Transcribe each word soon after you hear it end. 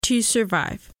to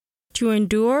survive, to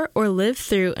endure or live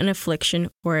through an affliction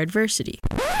or adversity.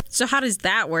 So how does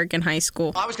that work in high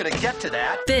school? I was going to get to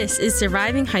that. This is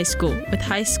Surviving High School with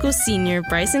high school senior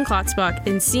Brycen Klotzbach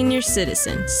and senior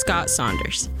citizen Scott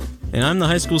Saunders. And I'm the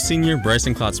high school senior,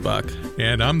 Brycen Klotzbach.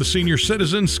 And I'm the senior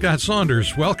citizen, Scott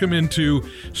Saunders. Welcome into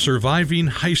Surviving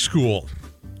High School.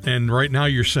 And right now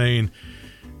you're saying,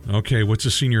 okay, what's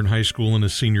a senior in high school and a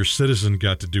senior citizen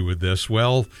got to do with this?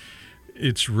 Well,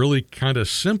 it's really kind of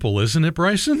simple, isn't it,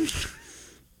 Brycen?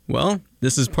 Well,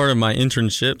 this is part of my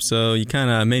internship, so you kind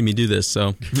of made me do this,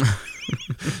 so.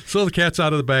 So the cat's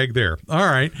out of the bag there. All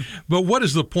right. But what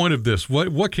is the point of this?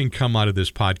 What can come out of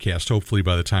this podcast, hopefully,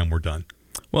 by the time we're done?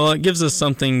 Well, it gives us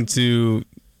something to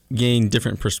gain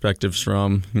different perspectives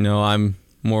from. You know, I'm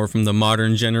more from the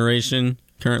modern generation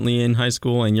currently in high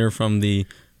school, and you're from the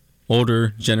older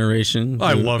generation.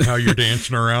 I love how you're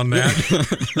dancing around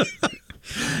that.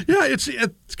 Yeah,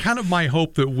 it's kind of my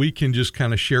hope that we can just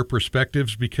kind of share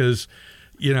perspectives because,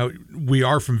 you know, we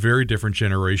are from very different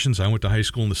generations. I went to high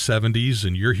school in the 70s,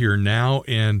 and you're here now,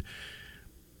 and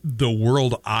the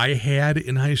world I had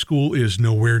in high school is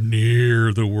nowhere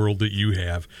near the world that you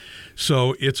have.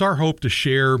 So it's our hope to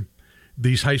share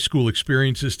these high school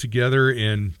experiences together.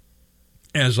 And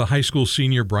as a high school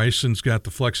senior, Brycen's got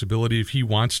the flexibility, if he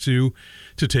wants to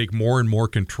take more and more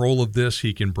control of this.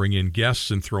 He can bring in guests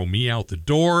and throw me out the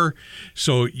door.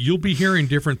 So you'll be hearing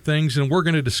different things, and we're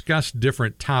going to discuss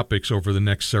different topics over the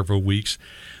next several weeks.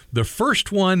 The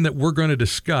first one that we're going to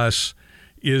discuss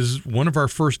is one of our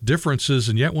first differences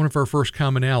and yet one of our first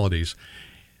commonalities.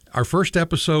 Our first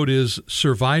episode is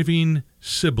surviving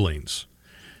siblings.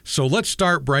 So let's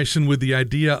start, Brycen, with the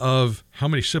idea of how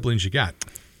many siblings you got.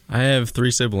 I have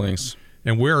 3 siblings.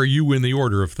 And where are you in the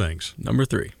order of things? Number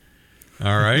 3.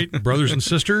 All right. Brothers and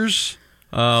sisters?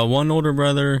 One older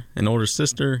brother, an older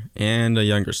sister, and a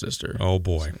younger sister. Oh,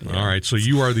 boy. So, yeah. All right. So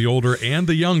you are the older and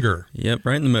the younger. Yep,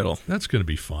 right in the middle. That's going to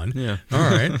be fun. Yeah. All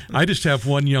right. I just have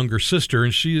one younger sister,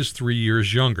 and she is 3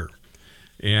 years younger.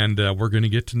 And we're going to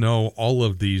get to know all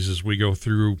of these as we go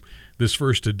through this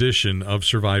first edition of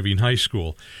Surviving High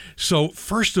School. So,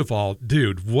 first of all,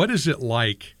 dude, what is it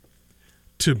like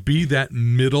to be that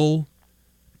middle?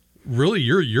 Really,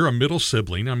 you're a middle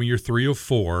sibling. I mean, you're 3 of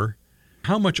 4.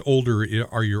 How much older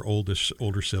are your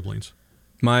older siblings?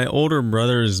 My older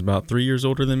brother is about 3 years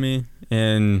older than me,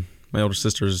 and my older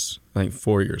sister is, I think,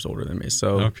 4 years older than me.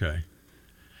 So okay,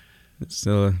 it's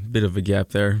a bit of a gap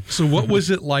there. So what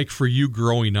was it like for you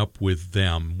growing up with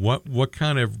them? What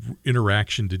kind of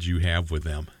interaction did you have with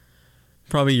them?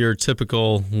 Probably your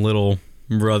typical little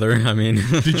brother. I mean,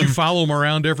 did you follow them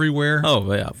around everywhere?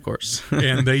 Oh, yeah, of course.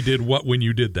 And they did what when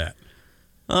you did that?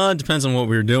 It depends on what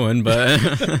we were doing, but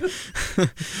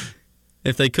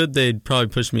if they could, they'd probably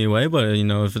push me away. But, you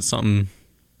know, if it's something,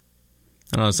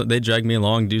 I don't know, so they'd drag me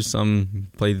along,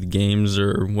 play the games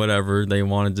or whatever they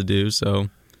wanted to do. So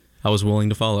I was willing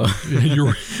to follow.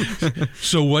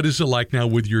 So what is it like now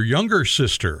with your younger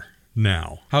sister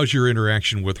now? How's your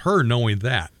interaction with her knowing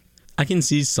that? I can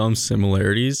see some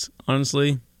similarities,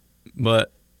 honestly,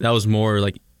 but that was more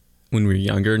like when we were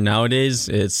younger. Nowadays,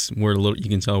 you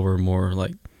can tell we're more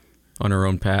like on our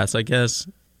own paths, I guess.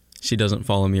 She doesn't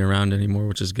follow me around anymore,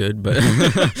 which is good, but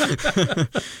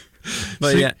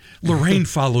See, yeah. Lorraine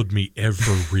followed me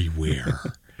everywhere.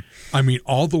 I mean,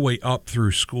 all the way up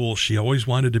through school, she always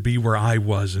wanted to be where I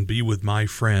was and be with my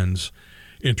friends.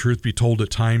 And truth be told, at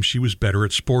times, she was better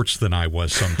at sports than I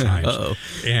was sometimes. Uh-oh.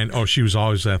 And, she was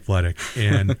always athletic.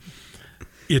 And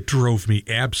it drove me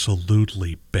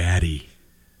absolutely batty,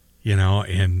 you know.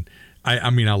 And,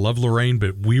 I mean, I love Lorraine,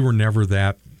 but we were never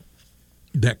that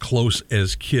close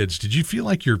as kids. Did you feel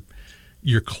like you're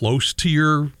close to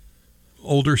your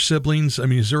older siblings? I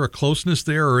mean, is there a closeness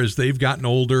there, or as they've gotten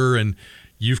older and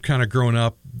you've kind of grown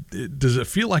up, does it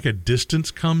feel like a distance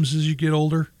comes as you get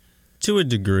older? To a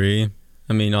degree.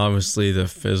 I mean, obviously the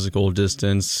physical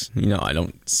distance, you know, I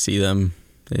don't see them.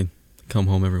 They come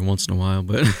home every once in a while,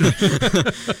 but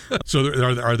So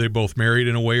are they both married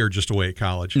in a way or just away at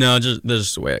college? No, they're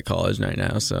just away at college right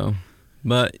now. So,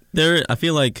 but I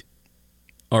feel like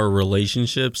our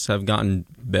relationships have gotten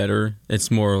better.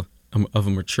 It's more of a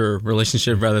mature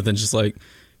relationship rather than just like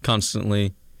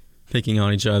constantly picking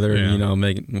on each other and, you know,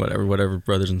 making whatever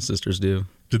brothers and sisters do.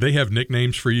 Did they have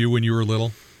nicknames for you when you were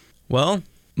little? Well,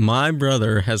 my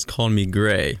brother has called me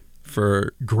Gray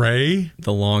for Gray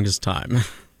the longest time.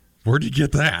 Where'd you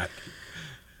get that?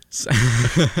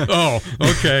 Oh,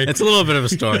 okay. It's a little bit of a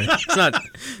story. It's not.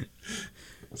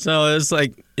 So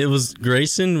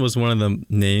Grayson was one of the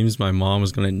names my mom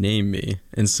was going to name me.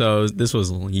 And so this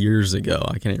was years ago.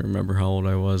 I can't even remember how old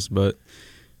I was, but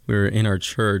we were in our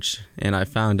church, and I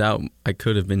found out I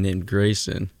could have been named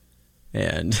Grayson.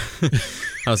 And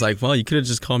I was like, well, you could have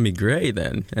just called me Gray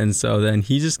then. And so then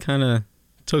he just kind of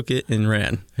took it and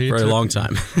ran for a long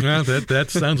time. Yeah, that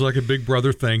sounds like a big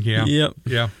brother thing. Yeah. Yep.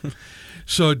 Yeah.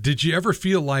 So did you ever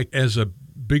feel like, as a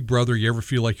big brother, you ever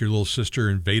feel like your little sister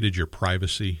invaded your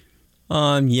privacy?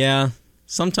 Yeah,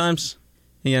 sometimes.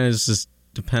 Again, it's just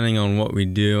depending on what we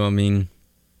do. I mean,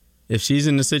 if she's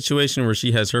in a situation where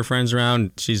she has her friends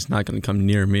around, she's not going to come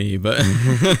near me. But,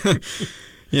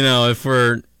 if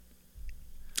we're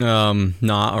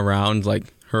not around,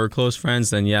 like, her close friends,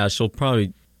 then, yeah, she'll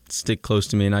probably stick close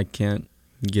to me, and I can't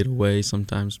get away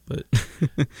sometimes. But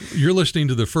You're listening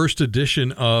to the first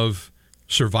edition of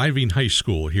Surviving High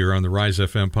School here on the Rise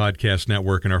FM Podcast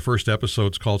Network, and our first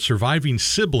episode is called Surviving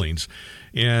Siblings.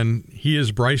 And he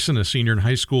is Brycen, a senior in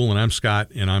high school, and I'm Scott,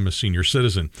 and I'm a senior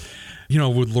citizen.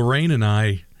 With Lorraine and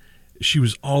I, she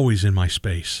was always in my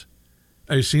space.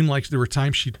 It seemed like there were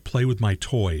times she'd play with my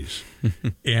toys,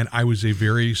 and I was a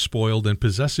very spoiled and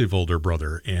possessive older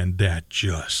brother, and that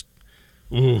just,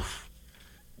 oof.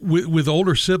 With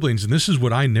older siblings, and this is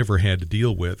what I never had to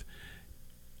deal with,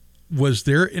 was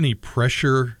there any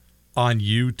pressure on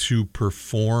you to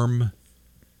perform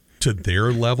to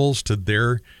their levels, to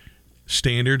their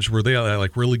standards? Were they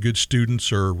like really good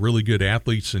students or really good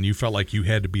athletes, and you felt like you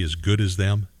had to be as good as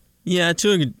them? yeah,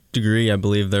 to a degree, I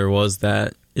believe there was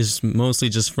that. It's mostly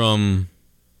just from,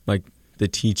 like, the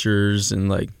teachers and,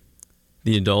 like,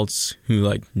 the adults who,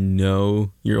 like,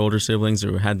 know your older siblings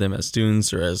or had them as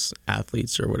students or as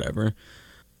athletes or whatever.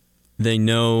 They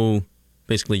know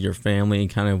basically your family,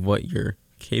 kind of what you're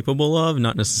capable of,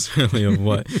 not necessarily of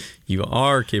what you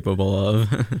are capable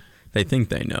of. They think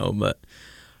they know, but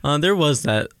there was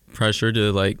that pressure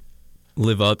to, like,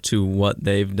 live up to what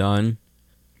they've done.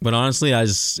 But honestly,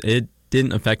 it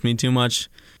didn't affect me too much.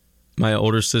 My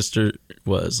older sister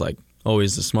was, like,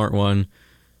 always the smart one.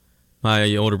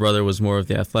 My older brother was more of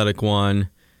the athletic one,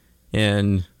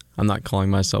 and I'm not calling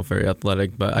myself very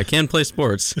athletic, but I can play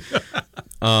sports.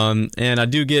 And I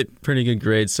do get pretty good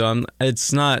grades, so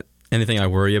it's not anything I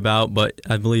worry about, but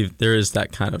I believe there is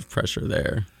that kind of pressure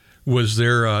there. Was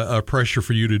there a pressure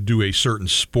for you to do a certain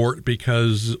sport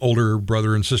because older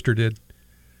brother and sister did?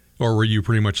 Or were you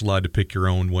pretty much allowed to pick your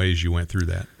own way as you went through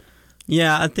that?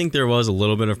 Yeah, I think there was a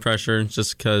little bit of pressure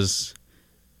just because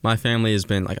my family has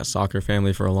been like a soccer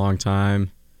family for a long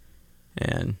time,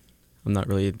 and I'm not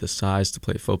really the size to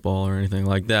play football or anything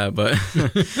like that. But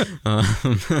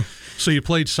So you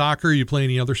played soccer? You play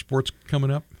any other sports coming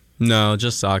up? No,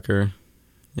 just soccer.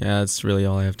 Yeah, that's really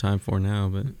all I have time for now.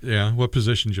 But yeah, what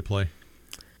position did you play?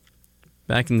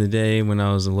 Back in the day when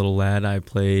I was a little lad, I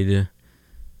played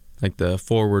like the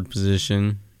forward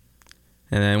position.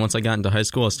 And then once I got into high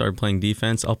school, I started playing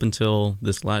defense. Up until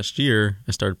this last year,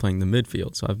 I started playing the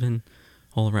midfield. So I've been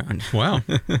all around. Wow.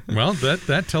 Well,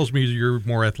 that tells me you're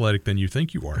more athletic than you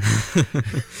think you are.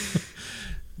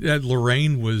 Yeah,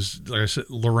 Lorraine was, like I said,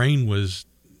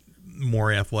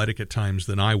 more athletic at times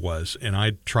than I was, and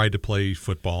I tried to play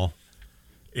football,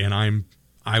 and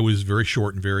I was very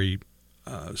short and very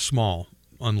small,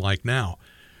 unlike now,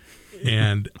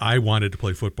 and I wanted to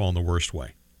play football in the worst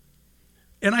way.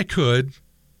 And I could,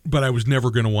 but I was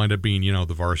never going to wind up being,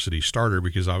 the varsity starter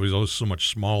because I was always so much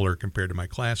smaller compared to my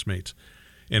classmates.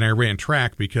 And I ran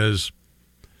track because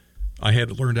I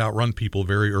had learned to outrun people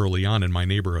very early on in my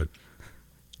neighborhood.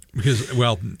 Because,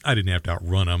 well, I didn't have to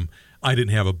outrun them. I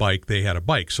didn't have a bike. They had a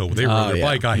bike. So they were on their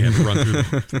bike. I had to run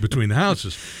through between the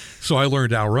houses. So I learned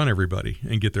to outrun everybody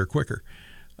and get there quicker.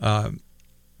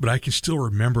 But I can still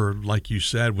remember, like you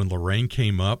said, when Lorraine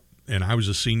came up, and I was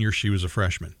a senior, she was a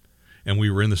freshman. And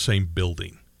we were in the same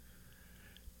building.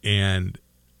 And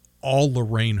all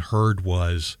Lorraine heard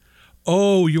was,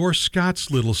 "Oh, you're Scott's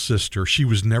little sister." She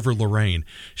was never Lorraine.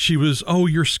 She was, "Oh,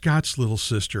 you're Scott's little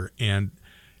sister." And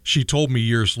she told me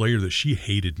years later that she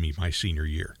hated me my senior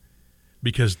year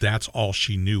because that's all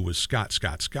she knew was Scott,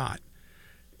 Scott, Scott.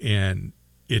 And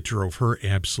it drove her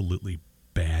absolutely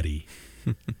batty.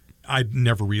 I'd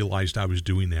never realized I was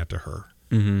doing that to her,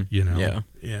 Yeah.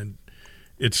 And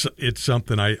it's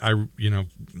something I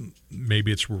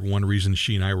maybe it's one reason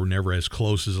she and I were never as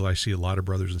close as I see a lot of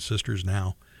brothers and sisters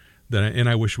now. And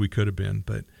I wish we could have been.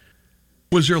 But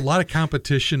was there a lot of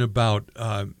competition about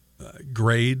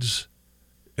grades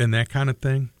and that kind of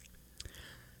thing?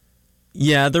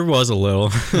 Yeah, there was a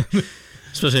little,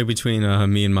 especially between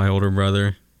me and my older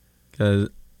brother, because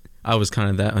I was kind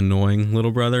of that annoying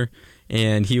little brother,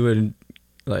 and he would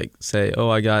like say, "Oh,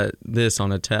 I got this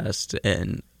on a test,"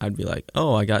 and I'd be like,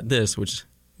 "Oh, I got this," which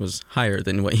was higher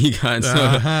than what he got. So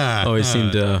it always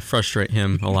seemed to frustrate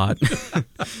him a lot.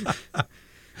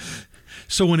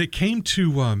 So when it came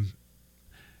to,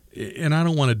 and I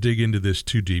don't want to dig into this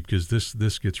too deep because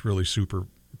this gets really super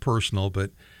personal,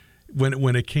 but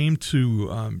when it came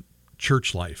to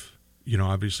church life,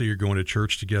 obviously you're going to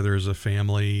church together as a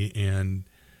family, and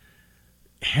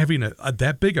having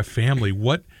that big a family,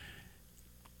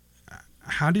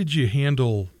 how did you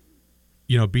handle,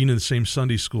 being in the same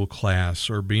Sunday school class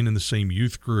or being in the same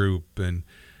youth group and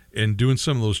doing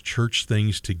some of those church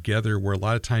things together where a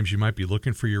lot of times you might be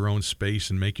looking for your own space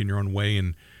and making your own way,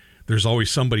 and there's always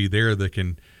somebody there that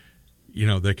can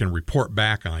report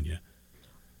back on you.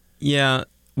 Yeah,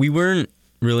 we weren't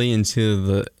really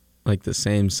into the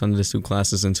same Sunday school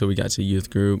classes until we got to youth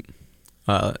group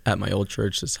at my old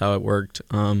church. That's how it worked.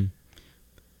 But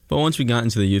once we got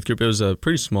into the youth group, it was a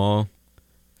pretty small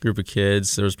group of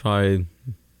kids. There was probably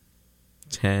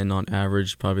 10 on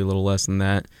average, probably a little less than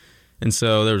that. And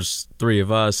so there was 3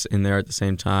 of us in there at the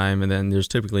same time, and then there's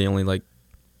typically only like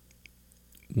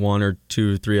 1 or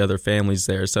 2 or 3 other families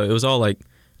there. So it was all like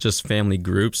just family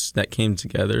groups that came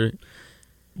together.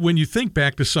 When you think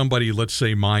back to somebody, let's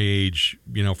say my age,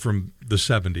 from the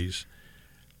 70s,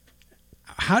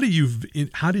 how do you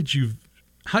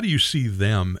see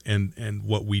them and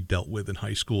what we dealt with in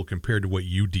high school compared to what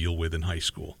you deal with in high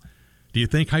school? Do you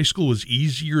think high school was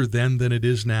easier then than it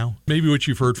is now? Maybe what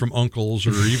you've heard from uncles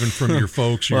or even from your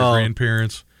folks or your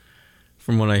grandparents.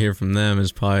 From what I hear from them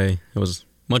it was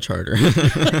much harder.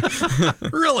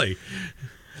 Really?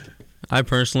 I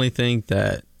personally think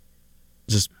that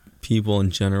just people in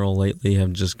general lately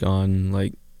have just gotten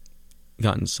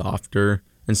softer.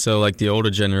 And so like the older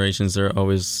generations, they're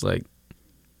always like,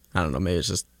 I don't know, maybe it's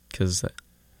just because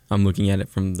I'm looking at it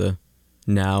from the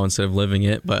now instead of living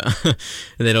it, but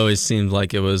it always seemed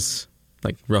like it was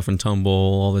like rough and tumble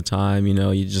all the time.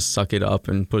 You just suck it up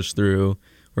and push through.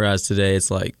 Whereas today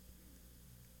it's like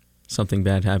something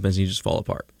bad happens, you just fall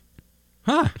apart.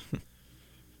 Huh.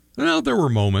 Well, there were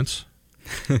moments.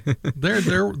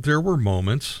 There were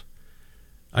moments.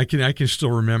 I can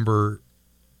still remember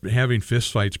having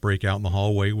fistfights break out in the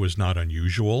hallway was not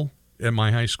unusual at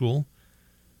my high school.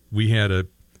 We had a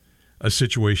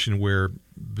situation where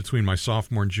between my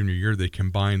sophomore and junior year, they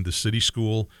combined the city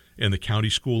school and the county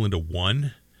school into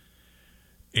one,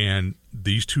 and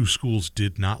these 2 schools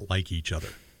did not like each other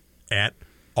at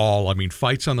all. I mean,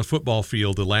 fights on the football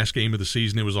field. The last game of the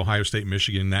season, it was Ohio State,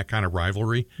 Michigan, that kind of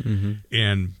rivalry,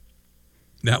 and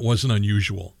that wasn't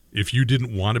unusual. If you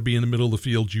didn't want to be in the middle of the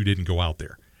field, you didn't go out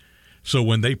there. So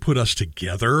when they put us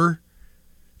together,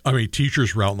 I mean,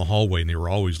 teachers were out in the hallway and they were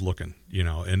always looking,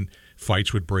 and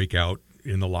fights would break out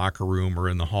in the locker room or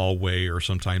in the hallway or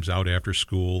sometimes out after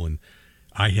school. And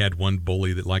I had one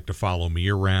bully that liked to follow me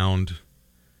around.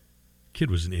 Kid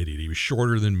was an idiot. He was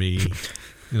shorter than me.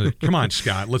 Like, come on,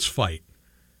 Scott, let's fight.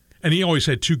 And he always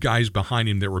had 2 guys behind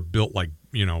him that were built like,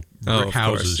 brick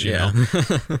houses, course, yeah.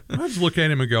 I just look at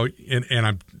him and go,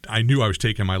 and I knew I was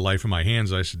taking my life in my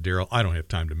hands. I said, Daryl, I don't have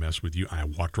time to mess with you. I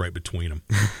walked right between them.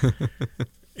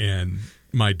 And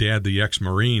my dad, the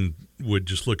ex-Marine, would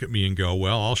just look at me and go,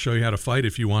 well, I'll show you how to fight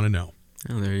if you want to know.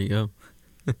 Oh, there you go.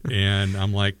 And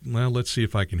I'm like, well, let's see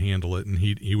if I can handle it. And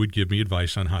he would give me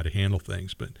advice on how to handle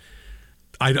things. But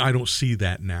I don't see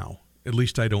that now. At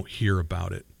least I don't hear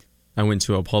about it. I went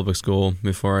to a public school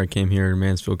before I came here to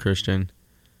Mansfield Christian,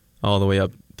 all the way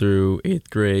up through 8th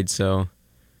grade. So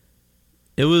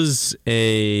it was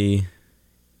I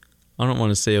don't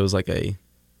want to say it was like it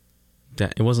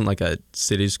wasn't like a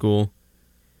city school,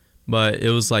 but it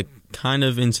was like kind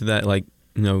of into that, like,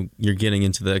 you're getting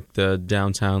into the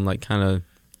downtown, like kind of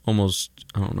almost,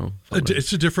 I don't know.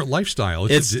 It's a different lifestyle.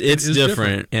 It's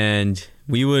different. And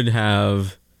we would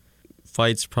have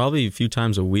fights probably a few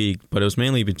times a week, but it was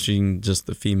mainly between just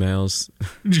the females.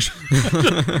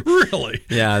 Really?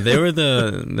 Yeah, they were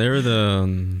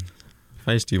the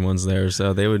feisty ones there,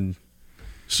 so they would.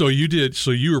 So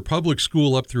you were public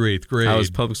school up through 8th grade. I was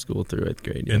public school through 8th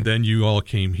grade, yeah. And then you all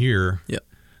came here. Yep.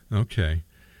 Okay.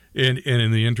 And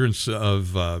in the entrance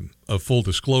of full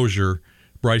disclosure,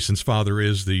 Brycen's father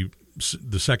is the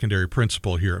secondary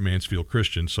principal here at Mansfield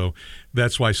Christian. So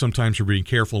that's why sometimes we're being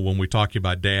careful when we talk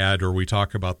about Dad or we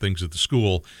talk about things at the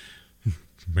school,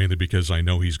 mainly because I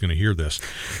know he's going to hear this.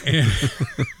 And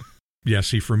yeah,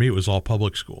 see, for me, it was all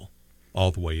public school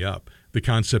all the way up. The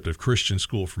concept of Christian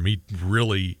school for me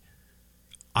really,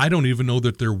 I don't even know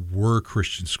that there were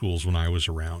Christian schools when I was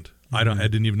around. I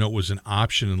didn't even know it was an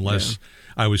option unless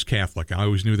I was Catholic. I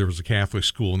always knew there was a Catholic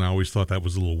school, and I always thought that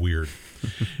was a little weird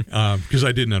because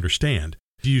I didn't understand.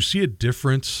 Do you see a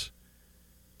difference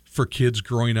for kids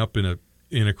growing up in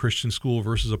a Christian school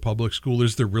versus a public school?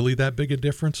 Is there really that big a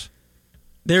difference?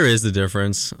 There is a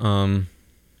difference.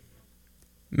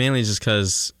 mainly just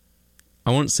because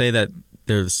I wouldn't say that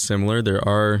they're similar. There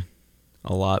are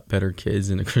a lot better kids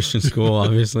in a Christian school,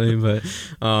 obviously, but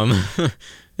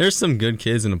there's some good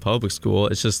kids in a public school.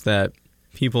 It's just that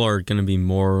people are going to be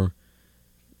more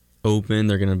open.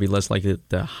 They're going to be less likely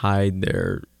to hide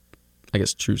their, I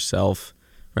guess, true self.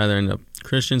 Rather in a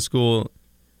Christian school,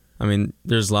 I mean,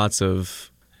 there's lots of,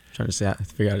 I'm trying to say, I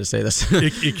figure out how to say this.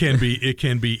 it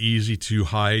can be easy to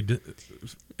hide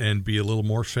and be a little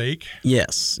more fake.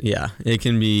 Yes, yeah. It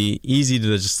can be easy to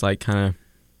just like kind of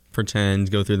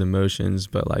pretend, go through the motions,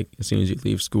 but like as soon as you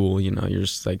leave school, you know, you're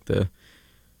just like the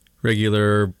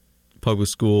regular public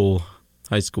school,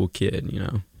 high school kid, you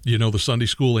know. You know the Sunday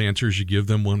school answers, you give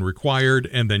them when required,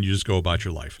 and then you just go about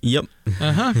your life. Yep.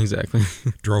 Exactly.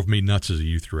 Drove me nuts as a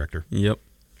youth director. Yep.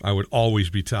 I would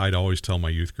always I'd always tell my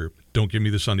youth group, don't give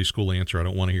me the Sunday school answer. I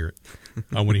don't want to hear it.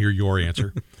 I want to hear your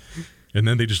answer. And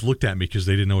then they just looked at me because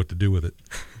they didn't know what to do with it.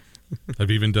 I've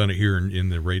even done it here in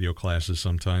the radio classes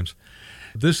sometimes.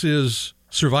 This is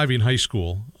Surviving High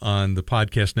School on the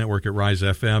podcast network at Rise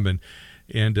FM.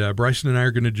 And Brycen and I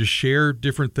are going to just share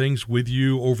different things with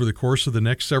you over the course of the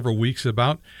next several weeks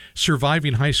about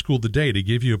surviving high school today, to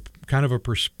give you kind of a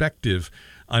perspective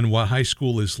on what high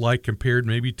school is like compared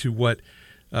maybe to what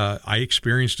I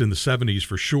experienced in the 70s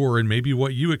for sure, and maybe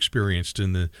what you experienced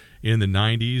in the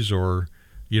 90s, or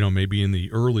maybe in the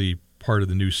early part of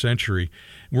the new century.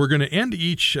 We're going to end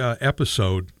each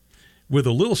episode with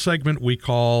a little segment we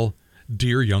call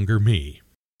Dear Younger Me.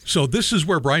 So this is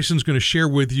where Brycen's going to share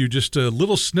with you just a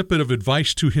little snippet of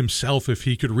advice to himself if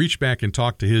he could reach back and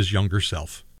talk to his younger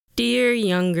self. Dear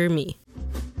Younger Me.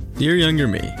 Dear Younger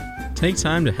Me, take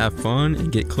time to have fun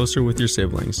and get closer with your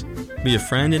siblings. Be a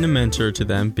friend and a mentor to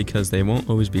them because they won't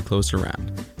always be close around.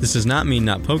 This does not mean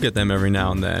not poke at them every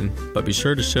now and then, but be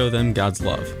sure to show them God's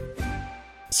love.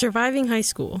 Surviving High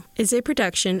School is a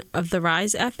production of the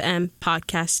Rise FM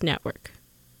Podcast Network.